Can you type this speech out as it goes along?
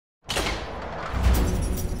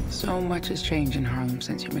So much has changed in Harlem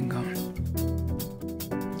since you've been gone.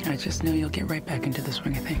 I just knew you'll get right back into the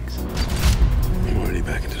swing of things. I'm already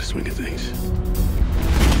back into the swing of things.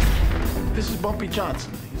 This is Bumpy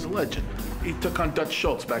Johnson. He's a legend. He took on Dutch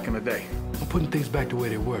Schultz back in the day. I'm putting things back the way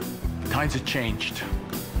they were. Times have changed.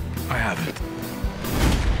 I haven't.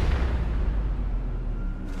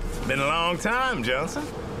 Been a long time, Johnson.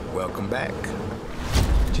 Welcome back.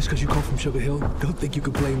 Just because you come from Sugar Hill, don't think you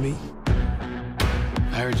can blame me.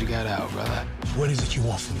 I heard you got out, brother. What is it you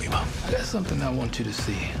want from me, Mom? I got something I want you to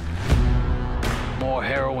see. More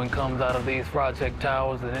heroin comes out of these project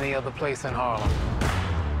towers than any other place in Harlem.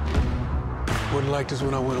 Wasn't like this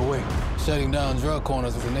when I went away. Shutting down drug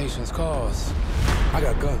corners is the nation's cause. I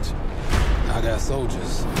got guns. I got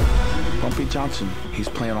soldiers. Bumpy Johnson, he's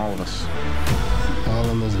playing all of us.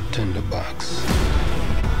 Harlem is a tinderbox.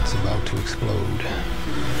 It's about to explode.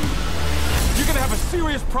 You're gonna have a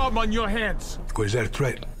serious problem on your hands. What, is that a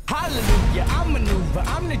threat? Hallelujah, I'm maneuver,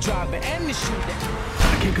 I'm the driver and the shooter.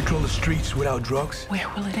 I can't control the streets without drugs. Where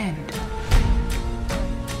will it end?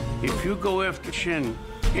 If you go after Shin,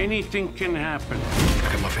 anything can happen.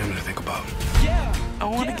 I got my family to think about. Yeah. I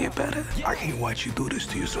want to get better. I can't watch you do this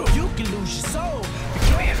to yourself. You can lose your soul.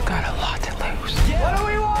 We have got a lot to lose. What do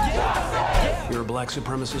we want? You're a black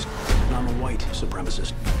supremacist, and I'm a white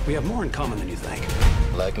supremacist. We have more in common than you think.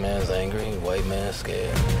 Black man's angry, white man's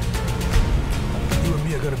scared. You and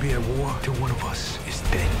me are gonna be at war till one of us is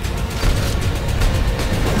dead.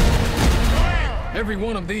 Every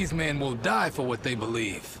one of these men will die for what they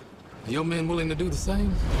believe. Your men willing to do the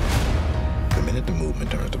same? The minute the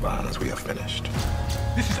movement turns to violence, we are finished.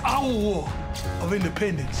 This is our war of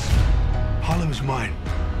independence. Harlem is mine.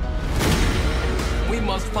 We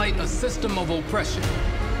must fight a system of oppression.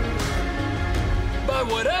 By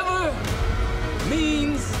whatever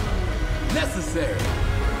means necessary.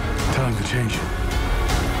 Times are changing.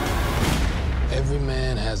 Every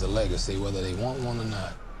man has a legacy, whether they want one or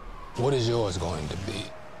not. What is yours going to be?